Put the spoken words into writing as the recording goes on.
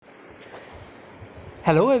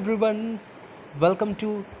Hello everyone, welcome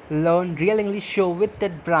to Learn Real English Show with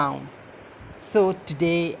Ted Brown. So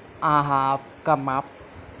today I have come up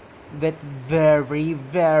with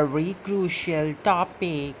very crucial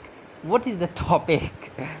topic. What is the topic?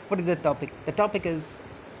 What is the topic? The topic is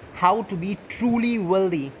how to be truly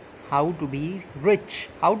wealthy, how to be rich,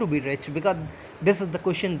 how to be rich, because this is the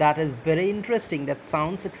question that is very interesting, that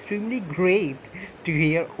sounds extremely great to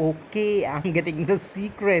hear. Okay, I'm getting the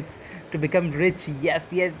secrets to become rich. Yes,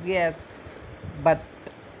 but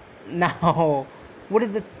now what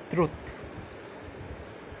is the truth?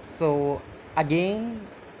 So again,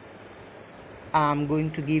 I'm going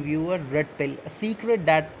to give you a red pill, a secret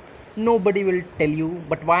that nobody will tell you.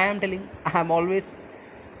 But why I'm telling? I'm always,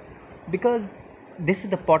 because this is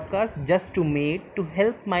the podcast just to made to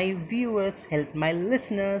help my viewers, help my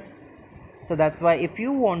listeners. So that's why if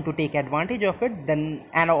you want to take advantage of it, then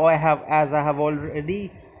and I have, as I have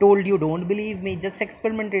already told you, don't believe me, just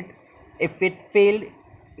experiment it. If it failed,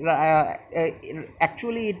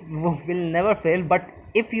 actually it will never fail. But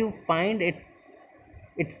if you find it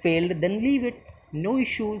failed, then leave it, no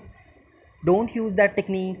issues. Don't use that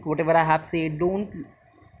technique, whatever I have said. Don't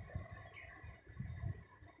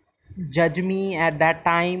judge me at that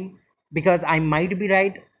time, because I might be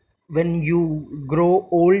right. When you grow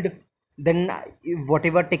old, then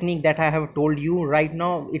whatever technique that I have told you right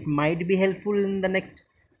now, it might be helpful in the next.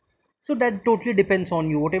 So that totally depends on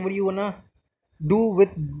you, whatever you wanna do with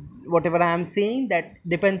whatever I am saying. That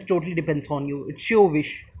depends, totally depends on you. It's your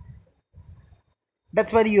wish.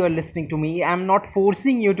 That's why you are listening to me. I'm not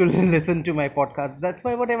forcing you to listen to my podcast. That's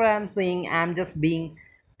why whatever I'm saying, I'm just being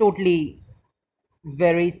totally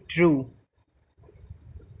very true.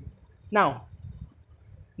 Now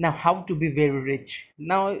now how to be very rich.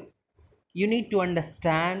 Now you need to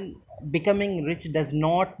understand, becoming rich does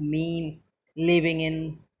not mean living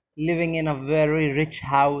in living in a very rich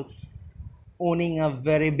house, owning a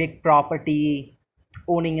very big property,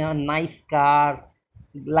 owning a nice car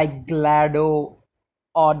like Glado,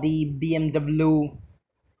 Audi, BMW.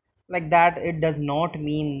 Like that, it does not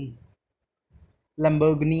mean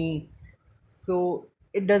Lamborghini. So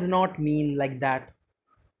it does not mean like that.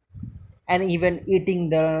 And even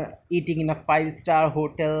eating in a five-star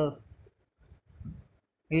hotel,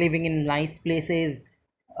 living in nice places,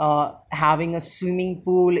 having a swimming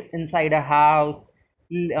pool inside a house,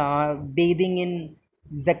 bathing in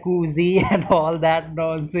jacuzzi and all that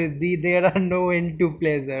nonsense. There are no end to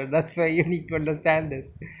pleasure. That's why you need to understand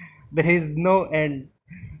this. There is no end.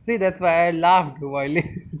 See, that's why I laughed while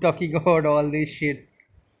talking about all these shits.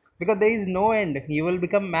 Because there is no end. You will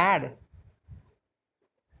become mad.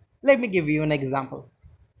 Let me give you an example.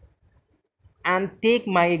 And take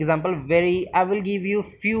my example very, I will give you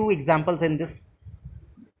few examples in this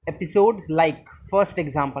episodes. Like first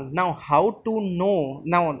example, now how to know.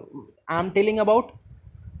 Now I'm telling about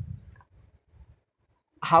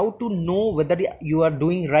how to know whether you are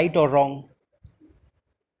doing right or wrong.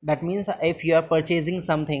 That means if you are purchasing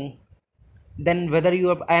something, then whether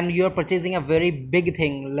you are, and you are purchasing a very big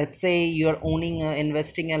thing, let's say you are owning,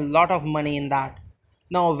 investing a lot of money in that.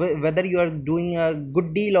 Now whether you are doing a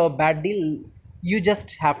good deal or bad deal, you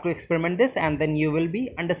just have to experiment this, and then you will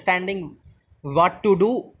be understanding what to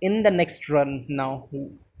do in the next run. Now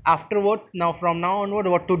afterwards, now from now onward,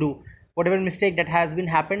 what to do, whatever mistake that has been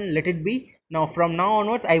happened, let it be. Now from now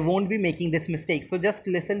onwards, I won't be making this mistake, so just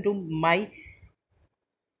listen to my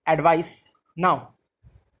advice. Now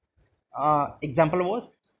example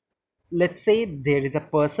was, let's say there is a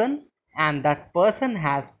person, and that person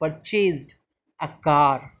has purchased a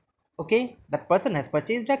car. Okay, that person has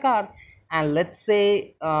purchased a car. And let's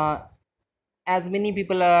say, as many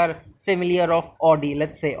people are familiar of Audi,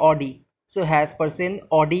 let's say Audi, so has person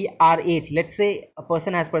Audi R8. Let's say a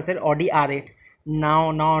person has purchased Audi R8.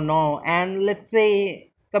 Now, and let's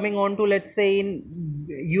say, coming on to, let's say in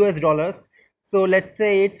US dollars, so let's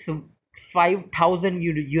say it's 5,000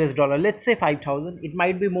 US dollar. Let's say 5,000, it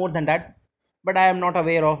might be more than that, but I am not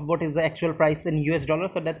aware of what is the actual price in US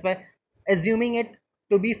dollars, so that's why assuming it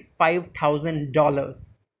to be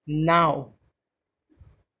 $5,000. Now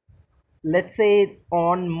let's say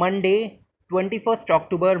on Monday, 21st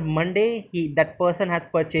October, Monday, he that person has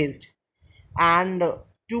purchased. And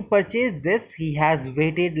to purchase this, he has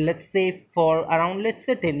waited, let's say, for around, let's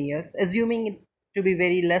say, 10 years, assuming it to be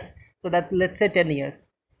very less, so that let's say 10 years.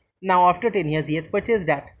 Now after 10 years, he has purchased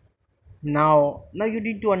that. Now you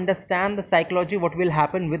need to understand the psychology, what will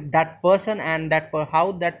happen with that person, and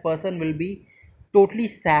how that person will be totally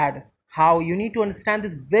sad. How you need to understand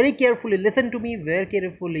this very carefully. Listen to me very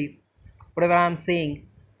carefully, whatever I'm saying.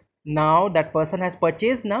 Now that person has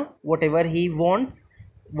purchased, now whatever he wants,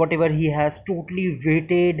 whatever he has totally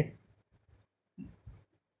waited.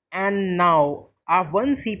 And now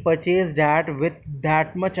once he purchased that with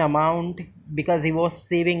that much amount, because he was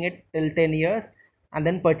saving it till 10 years, and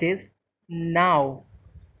then purchased. Now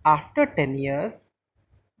after 10 years,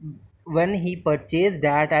 when he purchased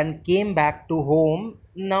that and came back to home,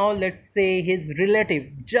 now let's say his relative,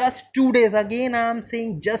 just 2 days, again I'm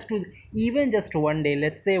saying just two, even just one day,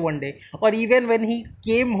 let's say one day, or even when he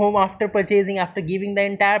came home after purchasing, after giving the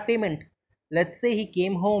entire payment, let's say he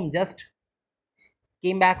came home, just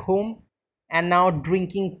came back home, and now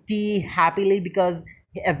drinking tea happily because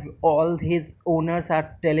all his owners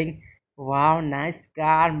are telling, wow, nice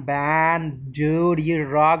car, man, dude, you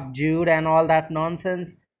rock, dude, and all that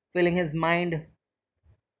nonsense, filling his mind,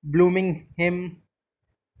 blooming him.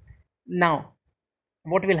 Now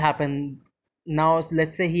what will happen? Now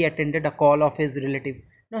let's say he attended a call of his relative.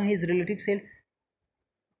 Now his relative said,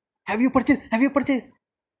 have you purchased?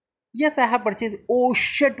 Yes, I have purchased. Oh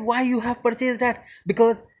shit, why you have purchased that?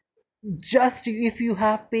 Because just if you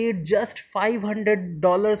have paid just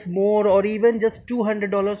 $500 more, or even just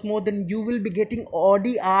 $200 more, then you will be getting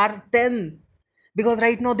Audi R10. Because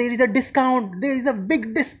right now there is a discount, there is a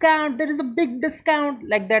big discount, there is a big discount,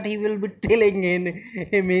 like that he will be telling in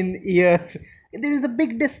him in ears. There is a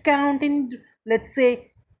big discount in, let's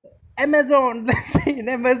say, Amazon. Let's say in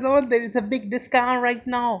Amazon there is a big discount right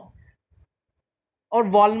now, or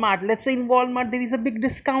Walmart. Let's say in Walmart there is a big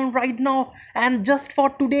discount right now, and just for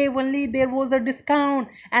today only there was a discount,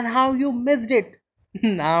 and how you missed it.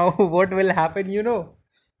 Now what will happen, now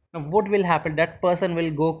what will happen, that person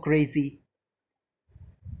will go crazy,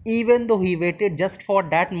 even though he waited just for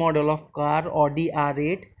that model of car, Audi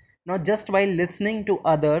R8. Now just by listening to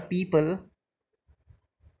other people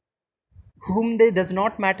whom they does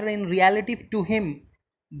not matter in reality to him,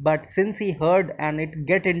 but since he heard and it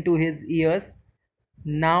get into his ears,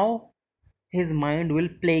 now his mind will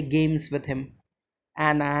play games with him.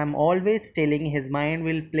 And I am always telling, his mind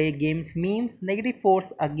will play games means negative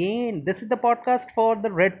force. Again, this is the podcast for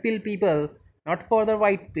the red pill people, not for the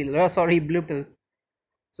white pill, sorry, blue pill.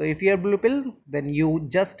 So if you're blue pill, then you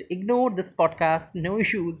just ignore this podcast, no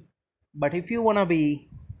issues. But if you wanna be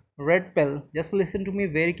red pill, just listen to me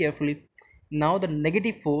very carefully. Now the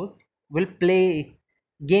negative force will play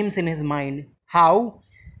games in his mind. How?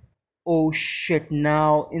 Oh shit,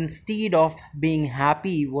 now instead of being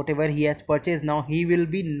happy whatever he has purchased, now he will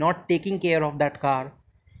be not taking care of that car.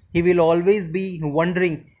 He will always be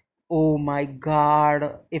wondering, oh my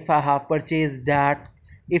god, if I have purchased that,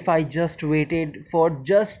 if I just waited for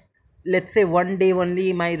just, let's say, one day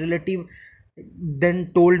only, my relative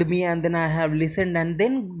then told me, and then I have listened and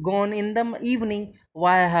then gone in the evening,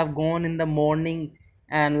 why I have gone in the morning.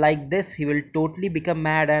 And like this he will totally become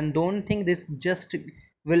mad, and don't think this just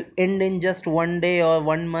will end in just one day or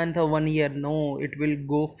 1 month or 1 year. No, it will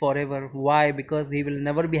go forever. Why? Because he will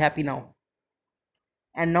never be happy now.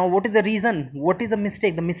 And now what is the reason? What is the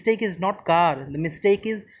mistake? The mistake is not car, the mistake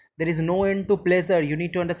is there is no end to pleasure. You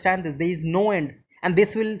need to understand this, there is no end. And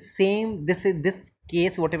this will same, this is this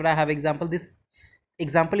case, whatever I have example, this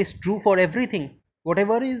example is true for everything.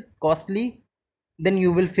 Whatever is costly, then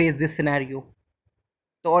you will face this scenario.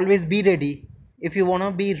 So always be ready. If you want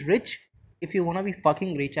to be rich, if you want to be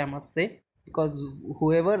fucking rich, I must say, because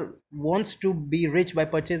whoever wants to be rich by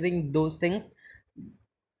purchasing those things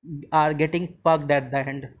are getting fucked at the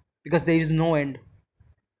end, because there is no end.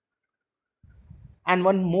 And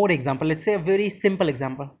one more example, let's say a very simple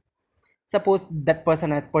example. Suppose that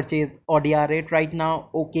person has purchased Audi R8 right now.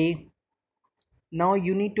 Okay, now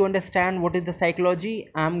you need to understand what is the psychology.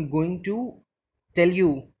 I'm going to tell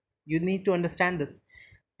you, you need to understand this.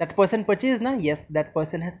 That person purchased now, yes, that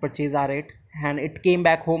person has purchased R8 and it came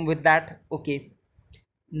back home with that. Okay,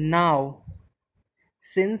 now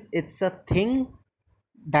since it's a thing,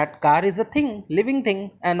 that car is a thing, living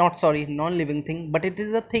thing, and not, sorry, non-living thing, but it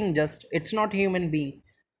is a thing, just it's not human being.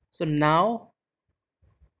 So now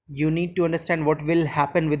you need to understand what will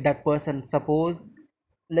happen with that person. Suppose,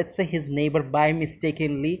 let's say his neighbor by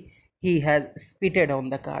mistakenly he has spitted on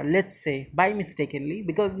the car, let's say by mistakenly,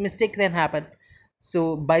 because mistake can happen.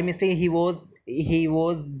 So by mistake he was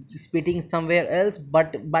spitting somewhere else,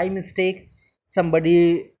 but by mistake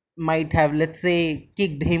somebody might have, let's say,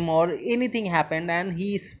 kicked him or anything happened, and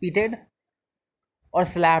he spitted or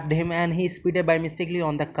slapped him, and he spitted by mistakenly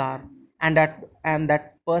on the car. And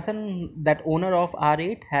that person, that owner of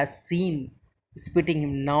R8, has seen spitting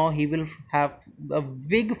him. Now he will have a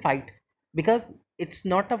big fight, because it's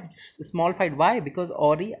not a small fight. Why? Because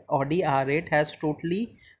Audi R8 has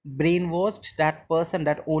totally brainwashed that person,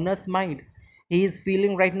 that owner's mind. He is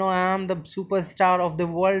feeling right now, I am the superstar of the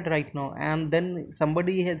world right now, and then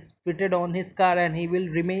somebody has spitted on his car and he will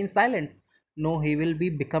remain silent. No, he will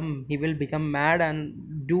become mad and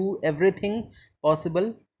do everything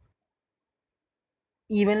possible.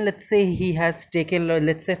 Even let's say he has taken,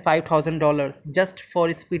 let's say $5,000 just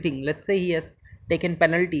for spitting. Let's say he has taken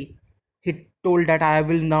penalty. He told that I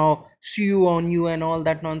will now sue on you and all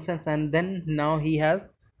that nonsense, and then now he has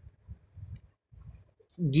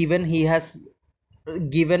he has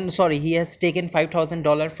taken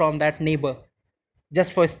 $5,000 from that neighbor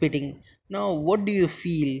just for spitting. Now what do you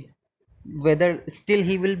feel? Whether still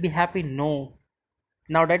he will be happy? No.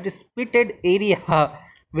 Now that spitted area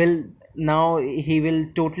will, now he will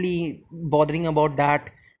totally bothering about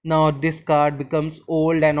that. Now this card becomes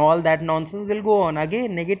old and all that nonsense will go on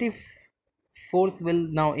again. Negative force will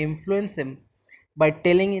now influence him by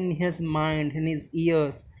telling in his mind, in his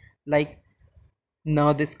ears, like,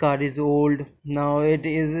 now this card is old, now it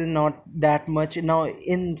is not that much. Now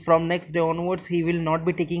in from next day onwards he will not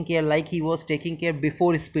be taking care like he was taking care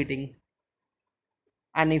before spitting.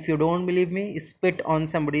 And if you don't believe me, spit on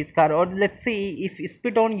somebody's car, or let's say if you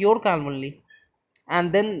spit on your car only,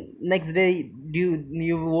 and then next day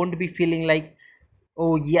you won't be feeling like,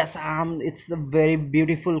 oh yes, it's a very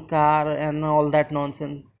beautiful car and all that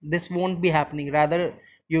nonsense. This won't be happening. Rather,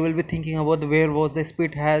 you will be thinking about where was the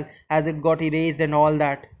spit, has it got erased and all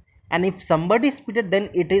that. And if somebody spitted, then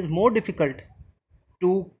it is more difficult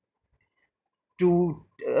to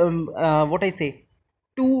what I say,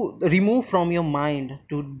 to remove from your mind,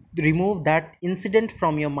 to remove that incident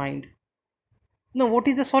from your mind. Now what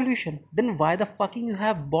is the solution? Then why the fucking you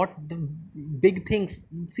have bought the big things?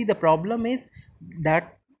 See, the problem is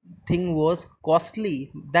that thing was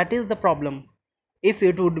costly. That is the problem. If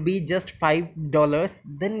it would be just $5,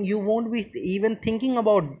 then you won't be even thinking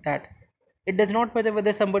about that. It does not matter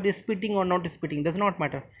whether somebody is spitting or not spitting, does not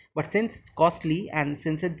matter. But since it's costly and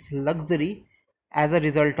since it's luxury, as a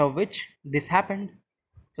result of which this happened.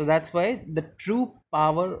 So that's why the true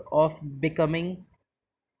power of becoming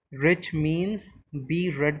rich means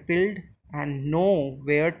be red pilled and know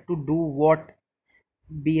where to do what.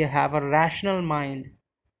 Be have a rational mind.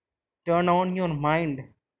 Turn on your mind.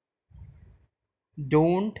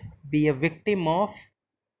 Don't be a victim of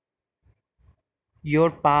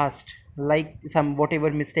your past, like some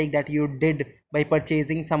whatever mistake that you did by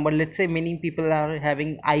purchasing someone. Let's say many people are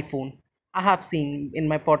having iPhone. I have seen in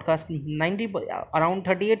my podcast 90 around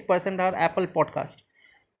 38% are Apple podcast.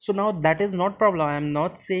 So now that is not problem. I am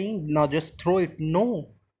not saying now just throw it.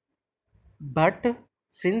 No, but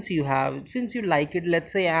since you like it,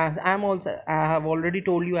 let's say, as I have already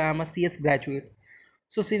told you I am a CS graduate.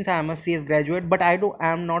 So since I am a CS graduate, but I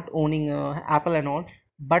am not owning Apple and all,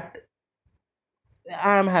 but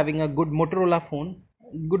I am having a good Motorola phone,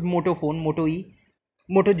 good Moto phone, Moto E,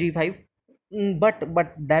 Moto G5. But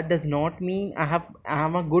that does not mean I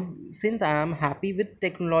am a good, since I am happy with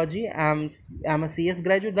technology. I'm a CS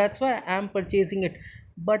graduate, that's why I am purchasing it.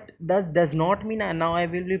 But does not mean now I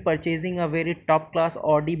will be purchasing a very top class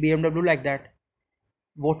Audi, BMW, like that.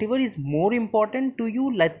 Whatever is more important to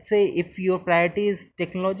you, let's say if your priority is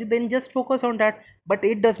technology, then just focus on that. But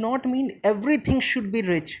it does not mean everything should be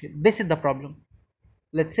rich. This is the problem.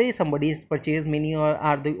 Let's say somebody has purchased many or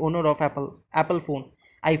are the owner of Apple phone,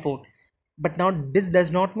 iPhone. But now this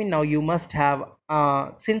does not mean now you must have,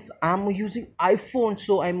 since I'm using iPhone,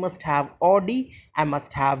 so I must have Audi, I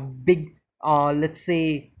must have big, let's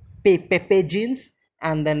say, Pepe jeans,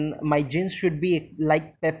 and then my jeans should be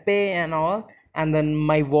like Pepe and all. And then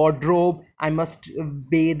my wardrobe, I must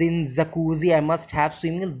bathe in jacuzzi, I must have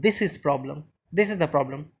swimming. This is problem. This is the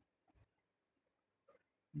problem.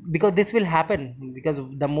 Because this will happen, because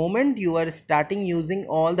the moment you are starting using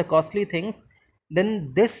all the costly things,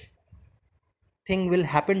 then this thing will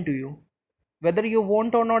happen to you, whether you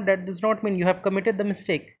want or not. That does not mean you have committed the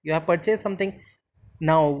mistake, you have purchased something.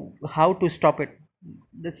 Now how to stop it?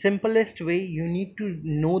 The simplest way, you need to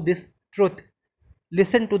know this truth.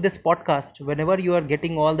 Listen to this podcast whenever you are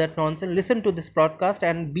getting all that nonsense. Listen to this podcast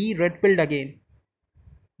and be red pilled again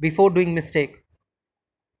before doing mistake.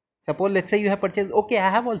 Suppose, let's say you have purchased, okay, I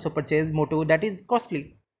have also purchased Moto, that is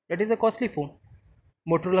costly. That is a costly phone.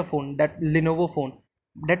 Motorola phone, that Lenovo phone,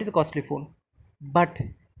 that is a costly phone. But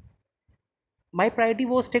my priority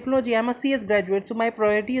was technology. I'm a CS graduate, so my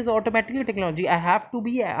priority is automatically technology.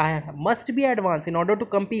 I must be advanced in order to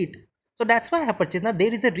compete. So that's why I have purchased. Now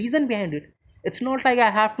there is a reason behind it. It's not like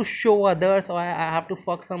I have to show others, or I have to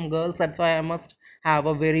fuck some girls. That's why I must have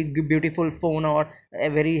a very beautiful phone or a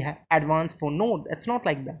very advanced phone. No, it's not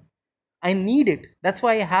like that. I need it. That's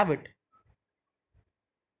why I have it.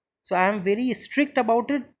 So I am very strict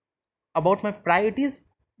about it. about my priorities.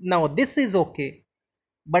 Now this is okay,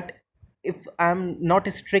 but if I'm not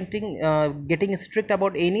getting strict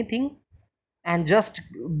about anything, and just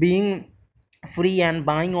being free and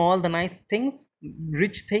buying all the nice things,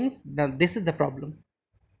 rich things, then this is the problem.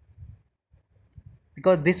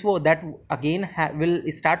 Because this will that again will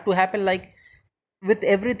start to happen, like with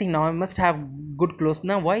everything. Now I must have good clothes.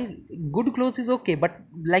 Now why? Good clothes is okay, but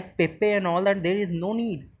like pepe and all that, there is no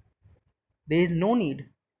need. There is no need.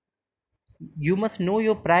 You must know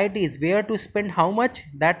your priorities, where to spend how much,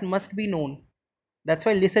 that must be known. That's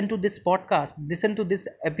why listen to this podcast, listen to this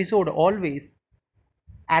episode always.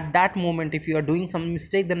 At that moment, if you are doing some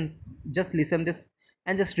mistake, then just listen this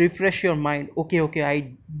and just refresh your mind. Okay, okay,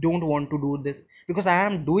 I don't want to do this because I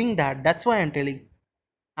am doing that. That's why I'm telling.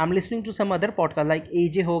 I'm listening to some other podcast like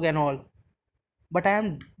AJ Hogue and all, but I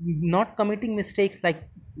am not committing mistakes like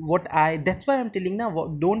what I. That's why I'm telling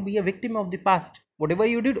now, don't be a victim of the past. Whatever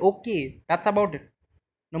you did, okay, that's about it.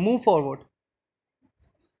 Now move forward.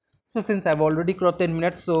 So since I've already crossed 10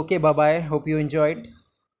 minutes, so okay, bye bye. Hope you enjoyed.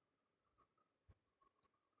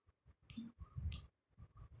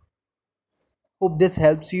 Hope this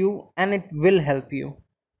helps you, and it will help you.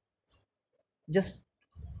 Just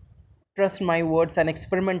trust my words and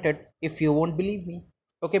experiment it if you won't believe me.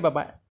 Okay, bye bye.